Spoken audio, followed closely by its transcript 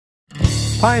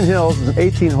Pine Hills is an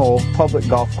 18-hole public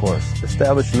golf course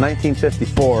established in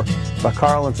 1954 by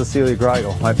Carl and Cecilia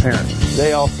Grygiel, my parents.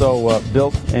 They also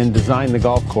built and designed the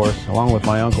golf course along with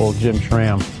my uncle Jim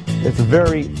Schramm. It's a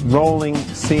very rolling,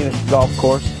 scenic golf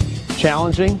course.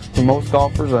 Challenging for most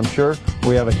golfers, I'm sure.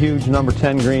 We have a huge number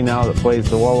 10 green now that plays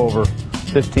to well over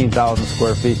 15,000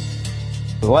 square feet.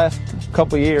 The last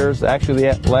couple of years, actually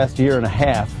the last year and a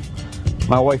half,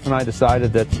 my wife and I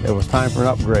decided that it was time for an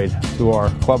upgrade to our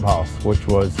clubhouse, which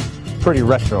was pretty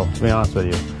retro, to be honest with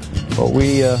you. But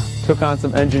we took on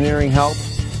some engineering help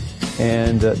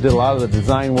and did a lot of the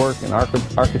design work and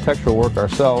architectural work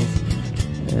ourselves,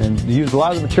 and used a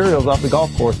lot of the materials off the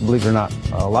golf course, believe it or not.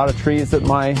 A lot of trees that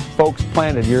my folks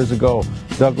planted years ago,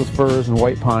 Douglas firs and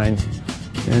white pines.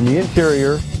 And the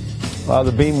interior, a lot of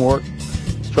the beam work,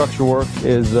 structure work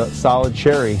is solid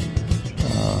cherry.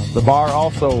 The bar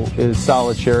also is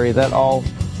solid cherry. That all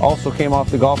also came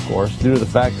off the golf course due to the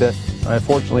fact that I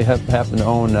fortunately happen to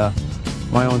own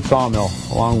my own sawmill,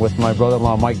 along with my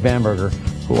brother-in-law Mike Bamberger,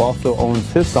 who also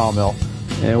owns his sawmill.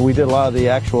 And we did a lot of the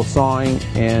actual sawing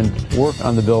and work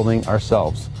on the building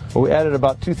ourselves. But we added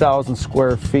about 2,000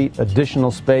 square feet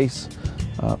additional space,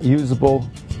 usable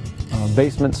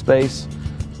basement space,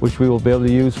 which we will be able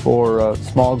to use for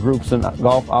small groups and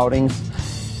golf outings.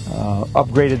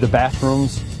 Upgraded the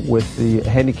bathrooms with the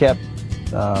handicap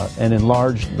and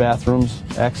enlarged bathrooms,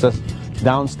 access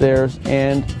downstairs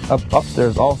and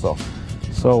upstairs also.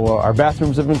 So our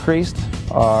bathrooms have increased,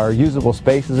 our usable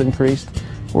space has increased.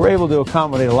 We're able to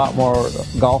accommodate a lot more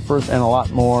golfers and a lot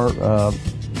more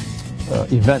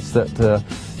events that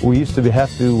we used to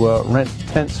have to rent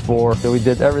tents for. So we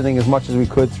did everything as much as we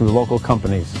could through local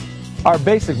companies. Our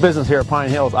basic business here at Pine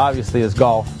Hills obviously is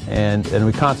golf, and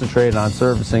we concentrated on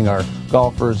servicing our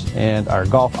golfers and our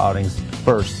golf outings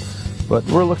first. But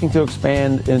we're looking to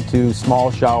expand into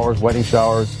small showers, wedding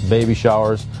showers, baby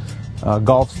showers,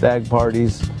 golf stag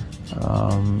parties,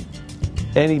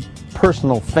 any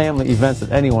personal family events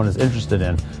that anyone is interested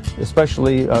in,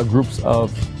 especially groups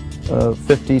of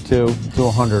 50 to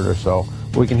 100 or so.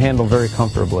 We can handle very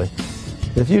comfortably.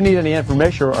 If you need any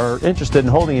information or are interested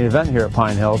in holding an event here at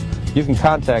Pine Hills, you can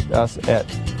contact us at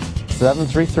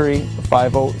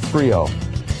 733-5030.